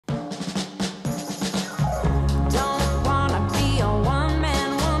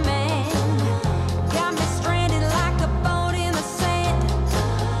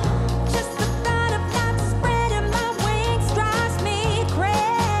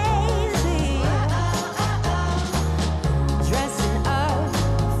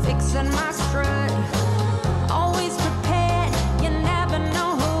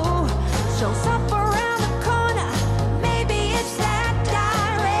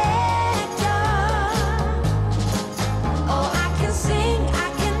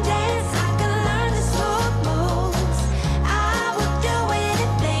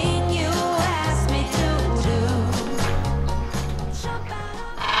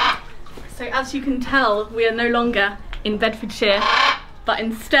So as you can tell, we are no longer in Bedfordshire, but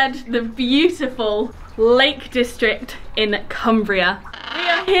instead the beautiful Lake District in Cumbria. We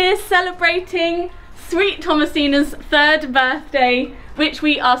are here celebrating sweet Thomasina's 3rd birthday, which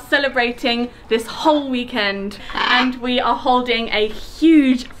we are celebrating this whole weekend, and we are holding a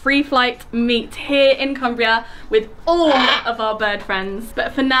huge free flight meet here in Cumbria with all of our bird friends.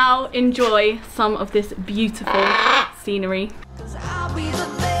 But for now, enjoy some of this beautiful scenery.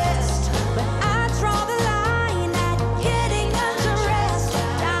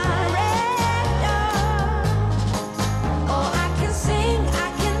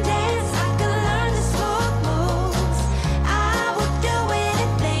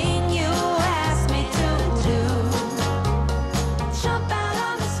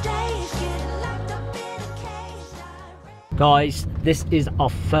 Guys, this is our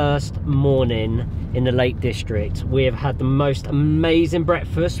first morning in the Lake District. We have had the most amazing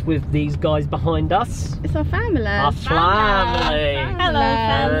breakfast with these guys behind us. It's our family. Our family.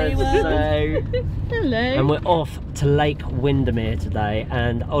 Hello, family. Hello. And we're off to Lake Windermere today.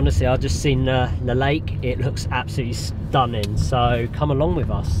 And honestly, I've just seen the lake. It looks absolutely stunning. So come along with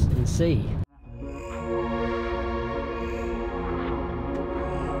us and see.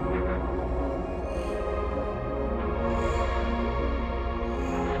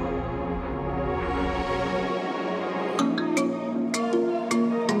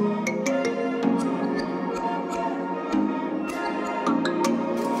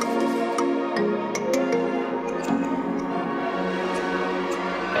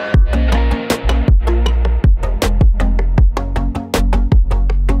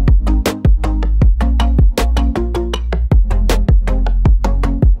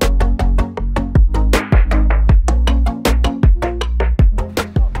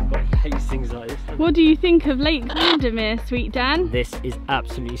 What do you think of Lake Windermere, sweet Dan? This is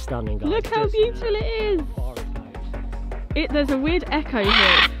absolutely stunning, guys. Look how beautiful it is. There's a weird echo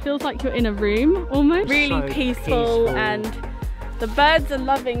here. It feels like you're in a room almost. Really so peaceful, and the birds are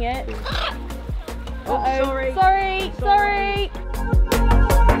loving it. Uh-oh. Sorry.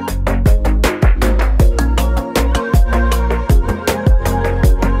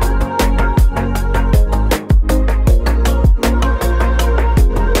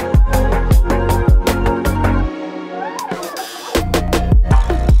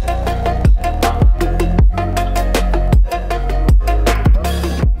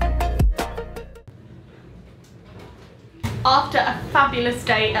 After a fabulous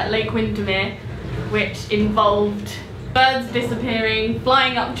day at Lake Windermere, which involved birds disappearing,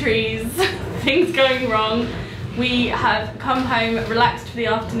 flying up trees, things going wrong, we have come home, relaxed for the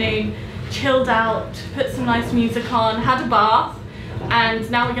afternoon, chilled out, put some nice music on, had a bath, and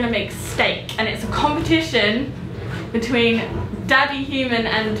now we're going to make steak. And it's a competition between Daddy Human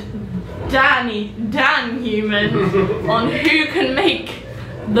and Dan Human on who can make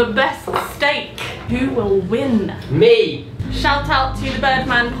the best steak. Who will win? Me! Shout out to the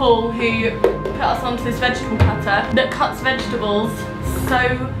birdman Paul, who put us onto this vegetable cutter that cuts vegetables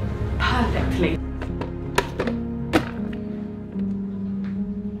so perfectly.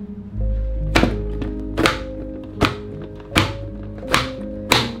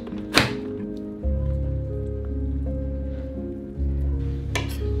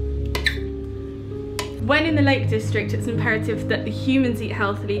 When in the Lake District, it's imperative that the humans eat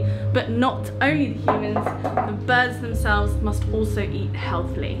healthily, but not only the humans, the birds themselves must also eat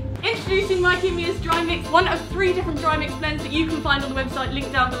healthily. Introducing my Cumbria's dry mix, one of 3 different dry mix blends that you can find on the website,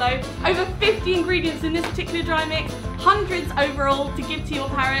 linked down below. Over 50 ingredients in this particular dry mix, hundreds overall to give to your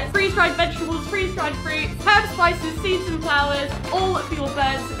parrots. Freeze-dried vegetables, freeze-dried fruits, herbs, spices, seeds and flowers, all for your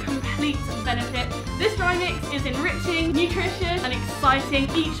birds' complete benefit. This dry mix is enriching, nutritious and exciting.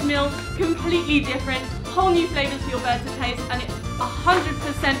 Each meal completely different, whole new flavours for your birds to taste, and it's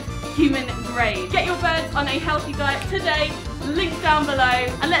 100% human grade. Get your birds on a healthy diet today, link down below,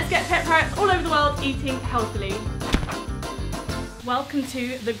 and let's get pet parrots all over the world eating healthily. Welcome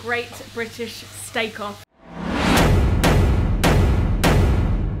to the Great British Steak Off.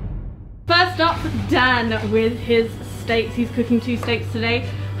 First up, Dan with his steaks. He's cooking 2 steaks today.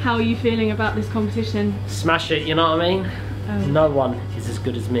 How are you feeling about this competition? Smash it, you know what I mean? Oh. No one is as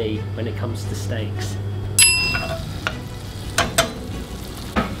good as me when it comes to steaks.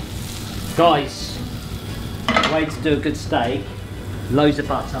 Guys, the way to do a good steak, loads of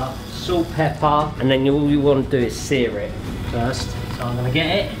butter, salt, pepper, and then all you want to do is sear it first. So I'm going to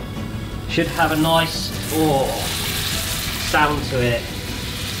get it. Should have a nice sound to it.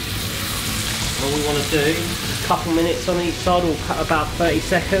 All we want to do is a couple minutes on each side, we'll cut about 30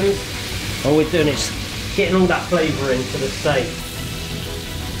 seconds. All we're doing is getting all that flavour into the steak.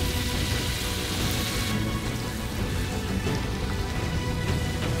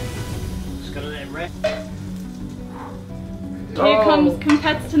 Just gonna let him rest. Here comes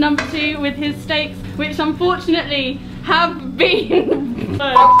competitor number 2 with his steaks, which unfortunately have been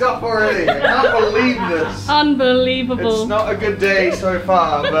fucked up already. I can't believe this. Unbelievable. It's not a good day so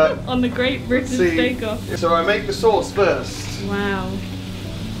far, but on the Great British Steak Off. So I make the sauce first. Wow,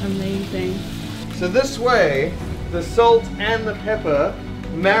 amazing. So this way, the salt and the pepper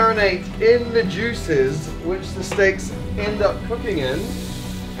marinate in the juices which the steaks end up cooking in,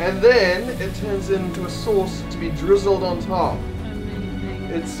 and then it turns into a sauce to be drizzled on top.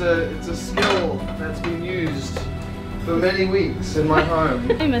 Amazing. It's a skill that's been used for many weeks in my home.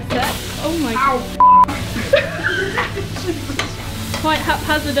 I'm a sec. Oh my god. Quite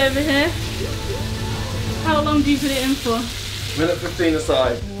haphazard over here. How long do you put it in for? Minute 15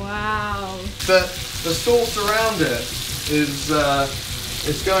 aside. Wow. The sauce around it is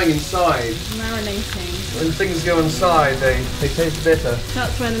it's going inside. Marinating. When things go inside, they taste better.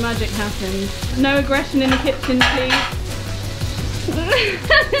 That's where the magic happens. No aggression in the kitchen, please.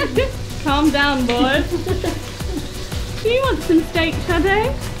 Calm down, boy. Do you want some steak,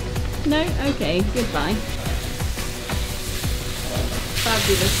 Shadow? No? Okay, goodbye.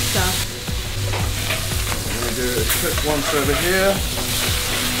 Fabulous stuff. I'm going to do a quick once over here.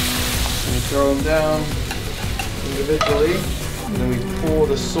 And throw them down individually. And then we pour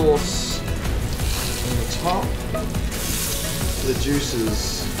the sauce on the top. The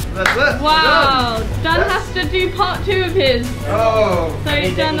juices. That's it. Wow! Dan has to do part 2 of his. Oh! So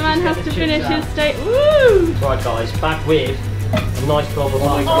Dan the man has to finish his steak. Woo! Right guys, back with a nice glob of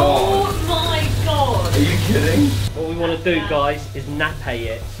my ice. God. Oh my god! Are you kidding? What we want to do guys is nappe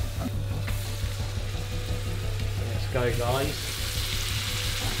it. Let's go guys.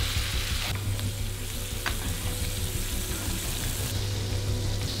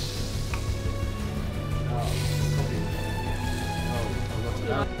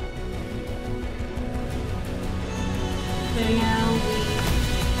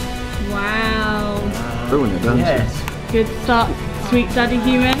 Wow. Ruin it, Yes. Good start, sweet daddy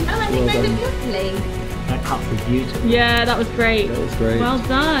human. Oh, I think those are lovely. That cut was beautiful. Yeah, that was great. That was great. Well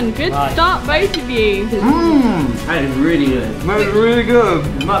done. Good Right. start, both of you. That is really good. That was really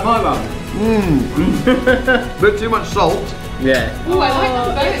good. My one. Bit too much salt. Yeah. Oh, I like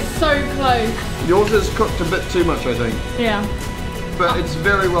them both. It's so close. Yours is cooked a bit too much, I think. Yeah. But it's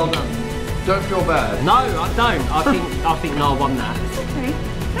very well done. Don't feel bad. No, I don't. I think Noah won that. Okay.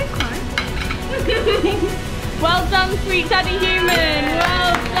 Well done, sweet daddy human.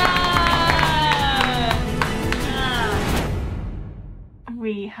 Well done.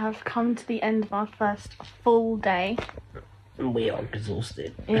 We have come to the end of our first full day We are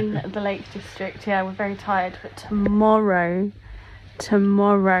exhausted. in the Lake District. Yeah, we're very tired, but tomorrow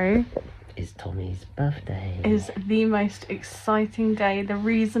It's Tommy's birthday. is the most exciting day. The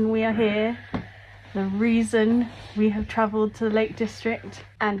reason we are here, the reason we have travelled to the Lake District,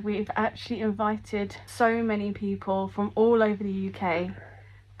 and we've actually invited so many people from all over the UK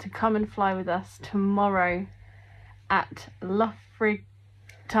to come and fly with us tomorrow at Loughrigg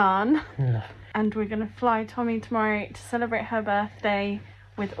Tarn. And we're going to fly Tommy tomorrow to celebrate her birthday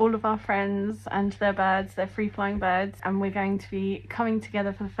with all of our friends and their birds, their free-flying birds, and we're going to be coming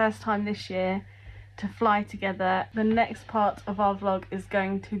together for the first time this year to fly together. The next part of our vlog is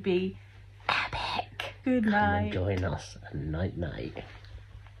going to be epic. Good Come night. and join us at night.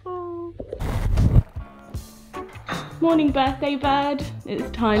 Oh. Morning, birthday bird. It's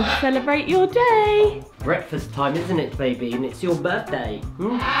time to celebrate your day. Breakfast time, isn't it, baby? And it's your birthday.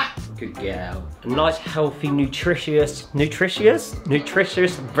 Good girl. A nice, healthy, nutritious breakfast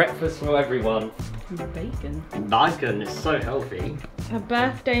for everyone. Bacon. Bacon is so healthy. A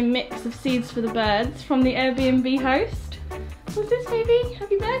birthday mix of seeds for the birds from the Airbnb host. What's this, baby?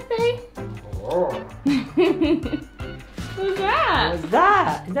 Happy birthday. What's that? What's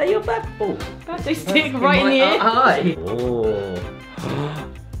that? Is that your birthday? Oh, Birthday stick right in the ear. eye. Oh.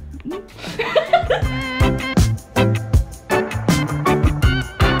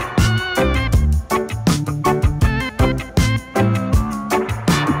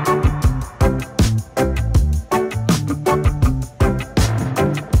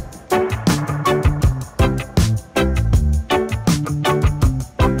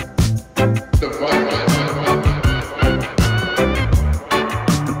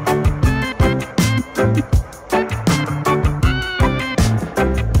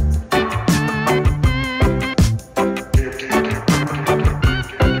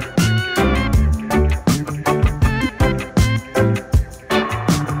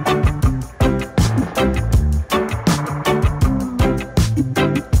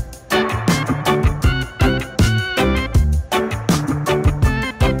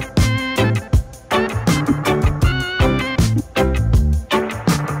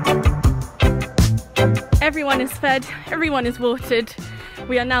 everyone is fed, everyone is watered.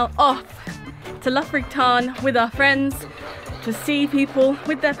 We are now off to Loughrigg Tarn with our friends to see people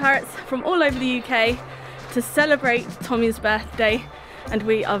with their parrots from all over the UK to celebrate Tommi's birthday, and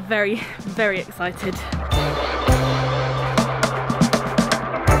we are very, very excited.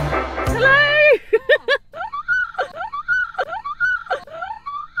 Hello!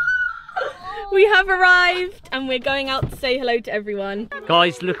 We have arrived and we're going out to say hello to everyone.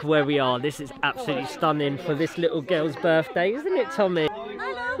 Guys, look where we are. This is absolutely stunning for this little girl's birthday, isn't it, Tommi?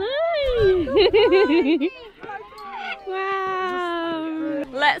 Hi! Wow!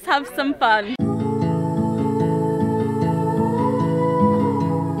 Let's have some fun.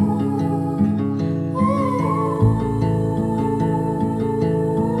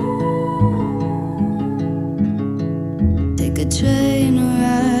 Take a train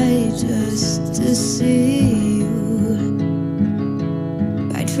ride just to see you.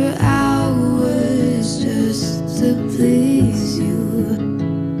 Ride for hours just to please you.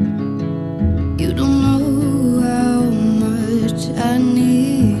 You don't know how much I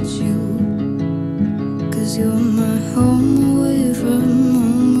need you, 'cause you're my home away from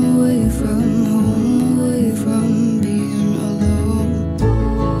home, away from home, away from being alone.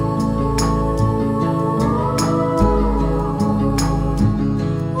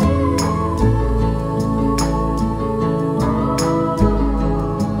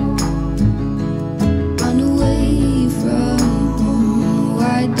 Run away from home,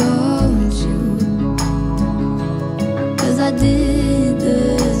 why don't you? 'Cause I did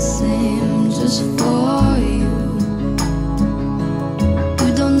the same just for you.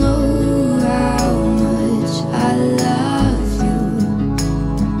 You don't know how much I love you,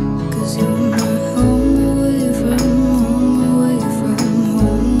 'cause you're my home away from home, away from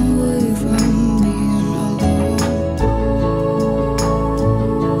home, away from being alone.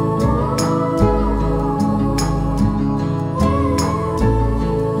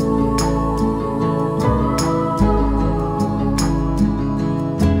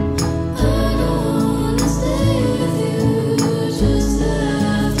 I don't wanna stay with you just to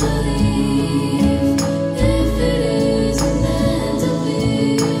have to leave. If it isn't meant to be,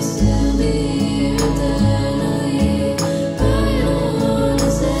 you'll still be here eternally. I don't wanna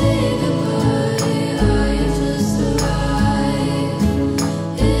say goodbye, I just arrived.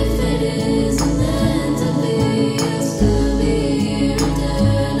 If it isn't meant to be, you'll still be here eternally.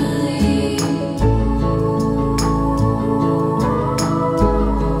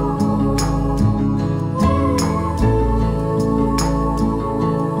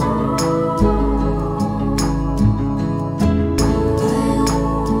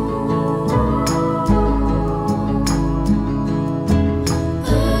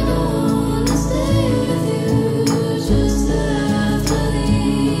 I don't wanna stay with you just to have to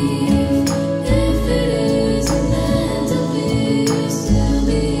leave. If it isn't meant to be, you'll still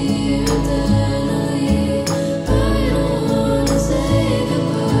be here eternally. I don't wanna say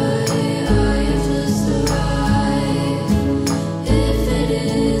goodbye, I just arrived. If it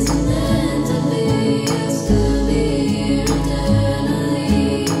isn't meant to be, you'll still be here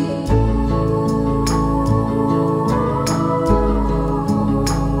eternally.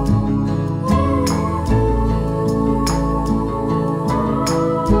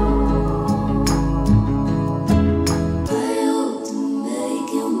 I hope to make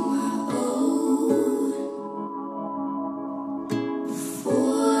you my own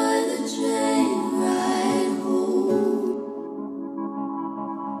before the train ride home.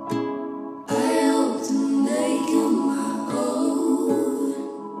 I hope to make you my own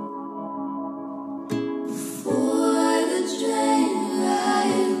before the train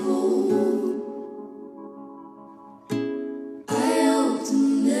ride home. I hope to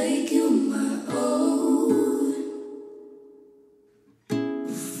make you my own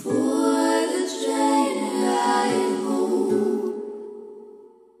before the train ride home.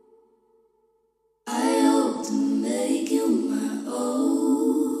 I hope to make you my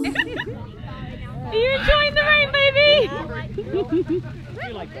own. Are you enjoying the rain, baby?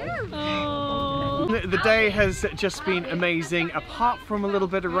 Oh. The day has just been amazing, apart from a little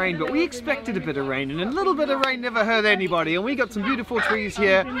bit of rain, but we expected a bit of rain, and a little bit of rain never hurt anybody, and we got some beautiful trees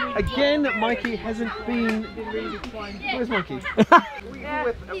here. Again, Mikey hasn't been... Where's Mikey?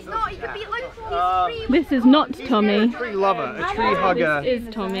 He's not, he could be like, This is not Tommi. A tree lover, a tree hugger. This is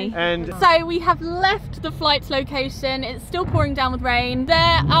Tommi. And So we have left the flight location. It's still pouring down with rain.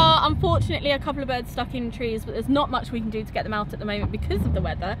 There are unfortunately a couple of birds stuck in trees, but there's not much we can do to get them out at the moment because of the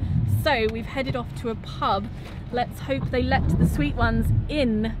weather. So we've headed off to a pub. Let's hope they let the sweet ones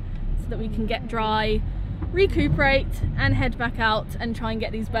in so that we can get dry, recuperate and head back out and try and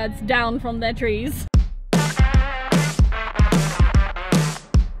get these birds down from their trees.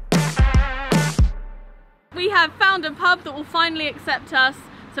 we have found a pub that will finally accept us.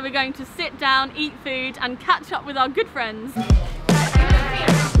 So we're going to sit down, eat food and catch up with our good friends.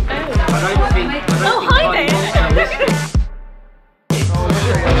 Oh, hi there!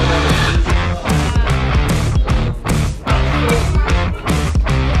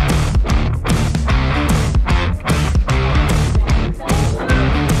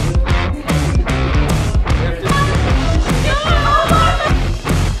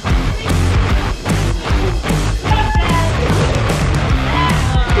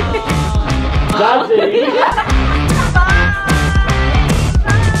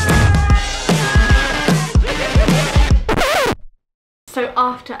 So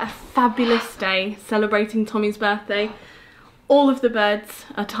after a fabulous day celebrating Tommy's birthday, all of the birds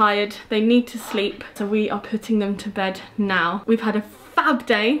are tired, they need to sleep, so we are putting them to bed now. We've had a fab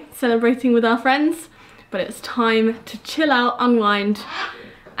day celebrating with our friends, but it's time to chill out, unwind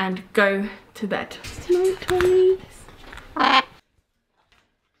and go to bed. Good night, Tommy.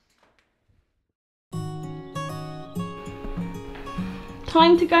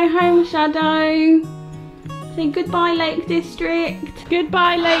 Time to go home, Shadow. Say goodbye, Lake District.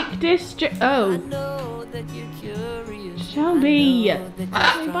 Goodbye, Lake District. Oh. Shelby.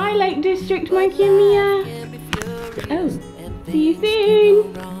 Say bye, Lake District, Mikey and Mia. Oh. See you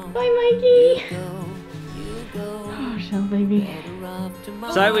soon. Bye, Mikey. Oh, Shell baby.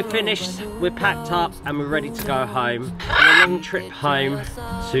 So we're finished, we're packed up and we're ready to go home. On a long trip home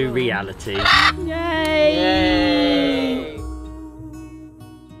to reality. Yay! Yay!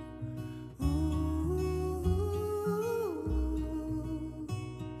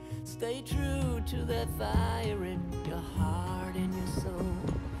 Stay true to that fire in your heart and your soul.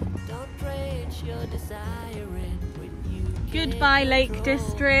 Don't trade your desire in when you Goodbye, Lake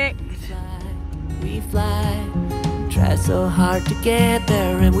District. we fly. Try so hard to get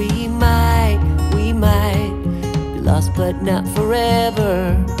there and we might be lost but not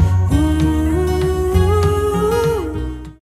forever.